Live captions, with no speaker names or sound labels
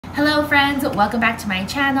Hello friends, welcome back to my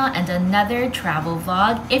channel and another travel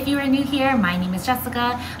vlog. If you are new here, my name is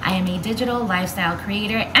Jessica. I am a digital lifestyle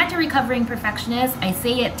creator and a recovering perfectionist. I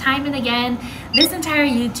say it time and again, this entire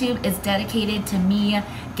YouTube is dedicated to me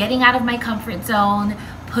getting out of my comfort zone,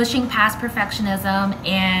 pushing past perfectionism,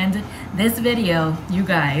 and this video, you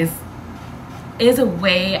guys, is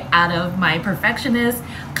way out of my perfectionist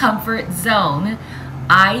comfort zone.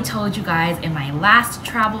 I told you guys in my last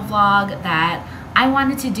travel vlog that I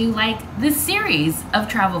wanted to do like this series of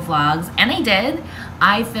travel vlogs, and I did.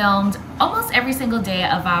 I filmed almost every single day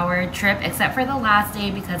of our trip except for the last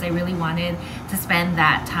day because I really wanted to spend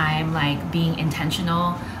that time like being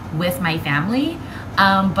intentional with my family.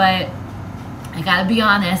 But I gotta be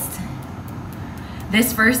honest,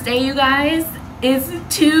 this first day, you guys, is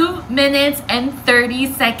 2 minutes and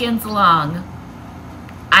 30 seconds long.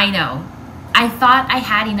 I know. I thought I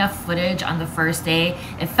had enough footage on the first day.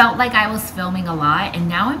 It felt like I was filming a lot, and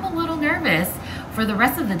now I'm a little nervous for the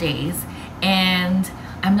rest of the days. And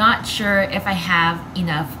I'm not sure if I have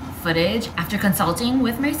enough footage. After consulting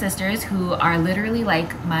with my sisters, who are literally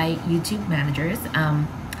like my YouTube managers,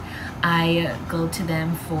 I go to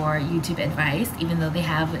them for YouTube advice, even though they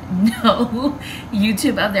have no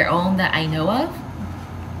YouTube of their own that I know of.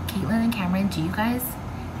 Caitlin and Cameron, do you guys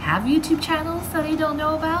have YouTube channels that I don't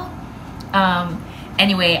know about?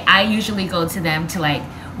 Anyway, I usually go to them to like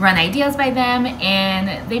run ideas by them,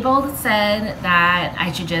 and they both said that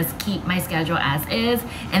I should just keep my schedule as is,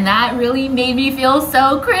 and that really made me feel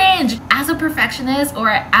so cringe. As a perfectionist, or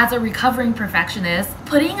as a recovering perfectionist,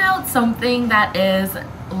 putting out something that is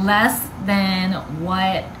less than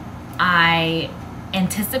what I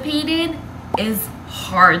anticipated is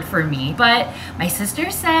hard for me. But my sister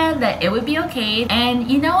said that it would be okay, and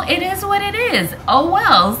you know, it is what it is. Oh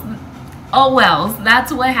well. Oh well, that's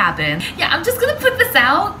what happened. Yeah, I'm just gonna put this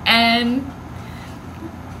out and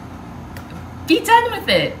be done with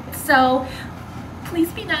it. So please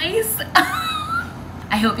be nice.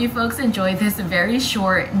 I hope you folks enjoyed this very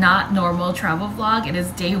short, not normal travel vlog. It is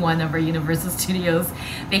day one of our Universal Studios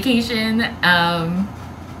vacation.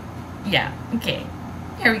 Yeah, okay,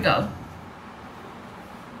 here we go.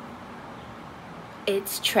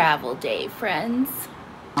 It's travel day, friends.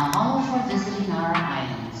 All for visiting our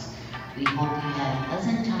islands. We hope you had a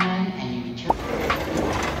pleasant time and you enjoy.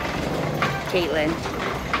 Caitlin.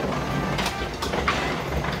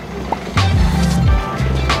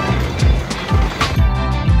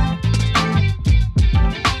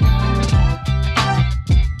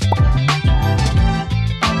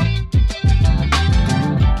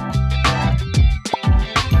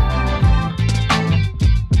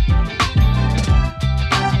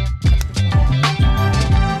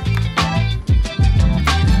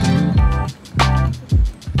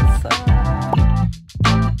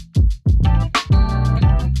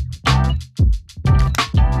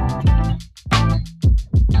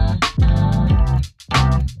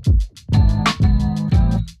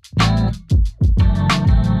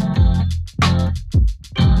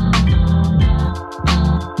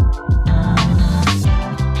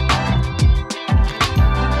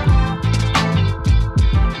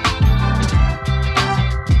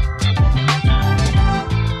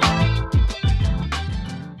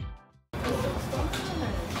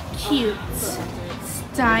 Cute,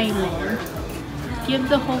 styling, give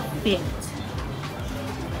the whole fit.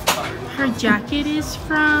 Her jacket is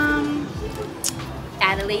from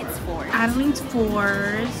Adelaide's Fort. Adelaide's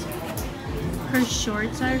Fort. Her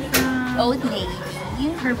shorts are from Old Navy.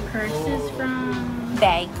 Her purse is from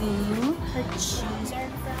Baggu. Her shoes are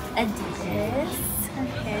from Adidas. Her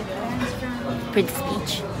headband's from Princess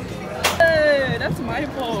Beach. Hey, that's my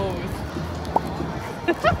pose.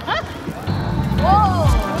 Whoa!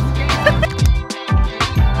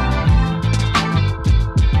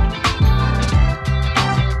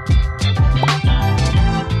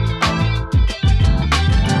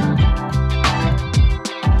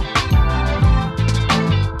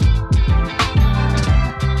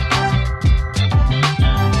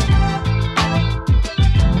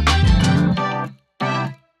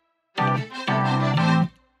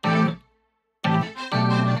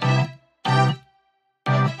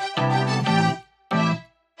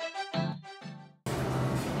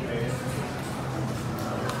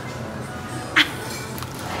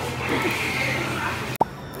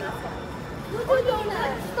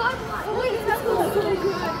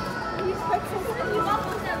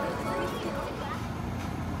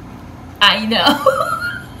 I know.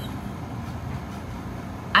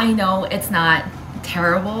 I know it's not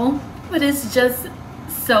terrible, but it's just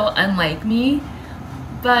so unlike me.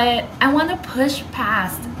 but I want to push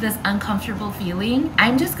past this uncomfortable feeling.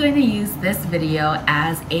 I'm just going to use this video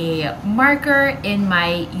as a marker in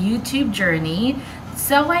my YouTube journey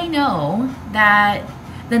so I know that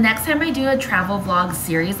the next time I do a travel vlog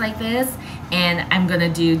series like this, and I'm gonna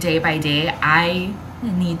do day by day, I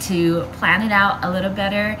need to plan it out a little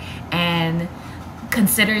better and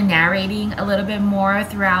consider narrating a little bit more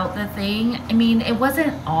throughout the thing. I mean, it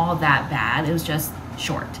wasn't all that bad, it was just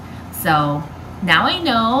short. So now I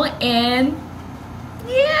know, and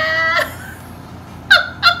yeah.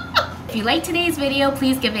 If you liked today's video,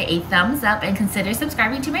 please give it a thumbs up and consider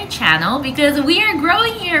subscribing to my channel because we are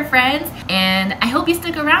growing here, friends. And I hope you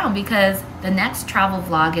stick around because the next travel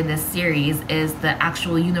vlog in this series is the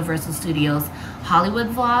actual Universal Studios Hollywood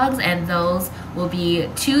vlogs, and those will be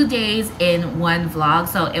 2 days in one vlog,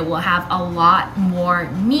 so it will have a lot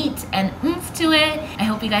more meat and oomph to it. I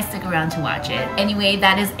hope you guys stick around to watch it. Anyway,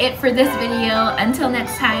 that is it for this video. Until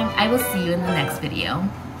next time, I will see you in the next video.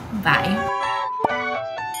 Bye.